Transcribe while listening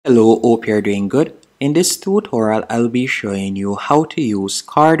Hello, hope you're doing good. In this tutorial, I'll be showing you how to use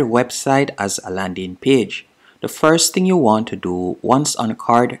Carrd website as a landing page. The first thing you want to do once on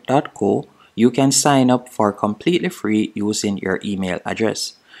carrd.co, you can sign up for completely free using your email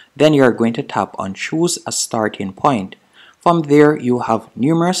address. Then you're going to tap on choose a starting point. From there, you have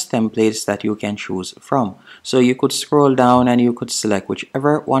numerous templates that you can choose from. So you could scroll down and you could select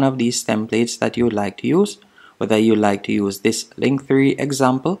whichever one of these templates that you would like to use. Whether you like to use this Link3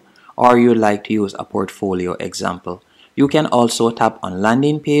 example or you like to use a portfolio example. You can also tap on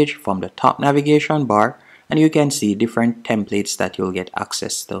landing page from the top navigation bar and you can see different templates that you'll get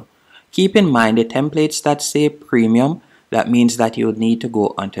access to. Keep in mind the templates that say premium, that means that you'll need to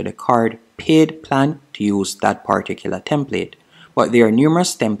go onto the Carrd paid plan to use that particular template. But there are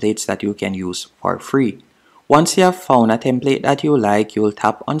numerous templates that you can use for free. Once you have found a template that you like, you'll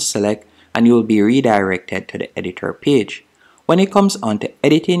tap on select and you will be redirected to the editor page. When it comes on to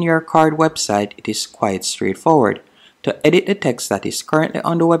editing your Carrd website, it is quite straightforward. To edit the text that is currently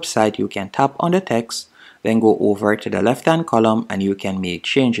on the website, you can tap on the text, then go over to the left hand column and you can make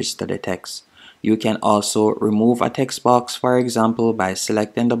changes to the text. You can also remove a text box, for example, by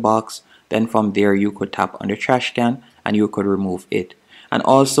selecting the box. Then from there you could tap on the trash can and you could remove it. And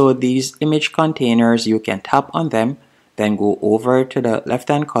also these image containers, you can tap on them, then go over to the left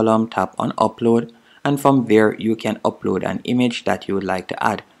hand column, tap on upload, and from there you can upload an image that you would like to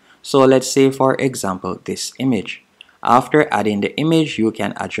add. So let's say for example this image. After adding the image, you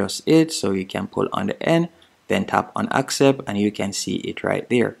can adjust it, so you can pull on the end, then tap on accept and you can see it right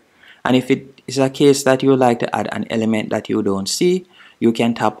there. And if it is a case that you would like to add an element that you don't see, you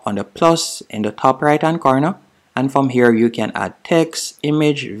can tap on the plus in the top right hand corner, and from here you can add text,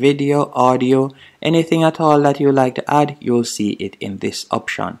 image, video, audio, anything at all that you like to add, you'll see it in this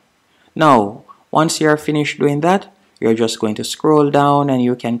option. Now once you're finished doing that, you're just going to scroll down and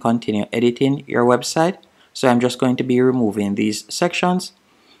you can continue editing your website. So I'm just going to be removing these sections.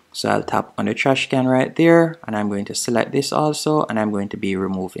 So I'll tap on the trash can right there and I'm going to select this also and I'm going to be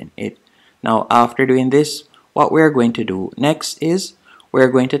removing it. Now after doing this, what we're going to do next is we're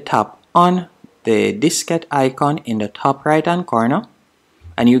going to tap on the diskette icon in the top right hand corner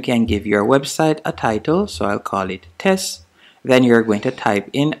and you can give your website a title, so I'll call it test. Then you're going to type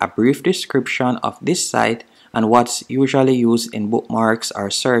in a brief description of this site and what's usually used in bookmarks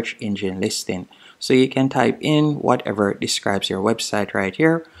or search engine listing. So you can type in whatever describes your website right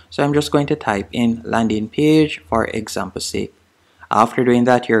here. So I'm just going to type in landing page for example's sake. After doing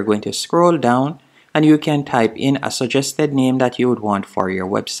that, you're going to scroll down and you can type in a suggested name that you would want for your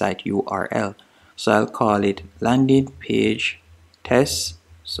website URL. So I'll call it landing page test.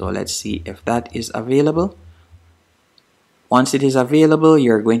 So let's see if that is available. Once it is available,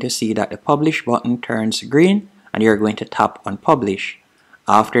 you're going to see that the publish button turns green and you're going to tap on publish.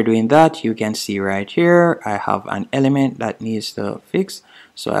 After doing that, you can see right here I have an element that needs to fix.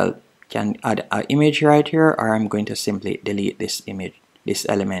 So I can add an image right here, or I'm going to simply delete this image, this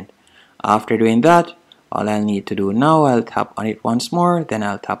element. After doing that, all I'll need to do now, I'll tap on it once more, then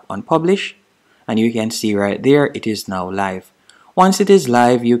I'll tap on publish and you can see right there it is now live. Once it is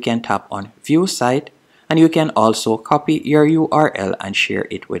live, you can tap on view site and you can also copy your URL and share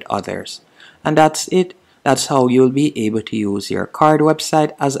it with others. And that's it. That's how you'll be able to use your Carrd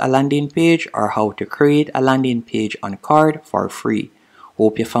website as a landing page, or how to create a landing page on Carrd for free.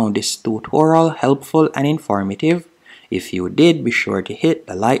 Hope you found this tutorial helpful and informative. If you did, be sure to hit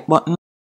the like button.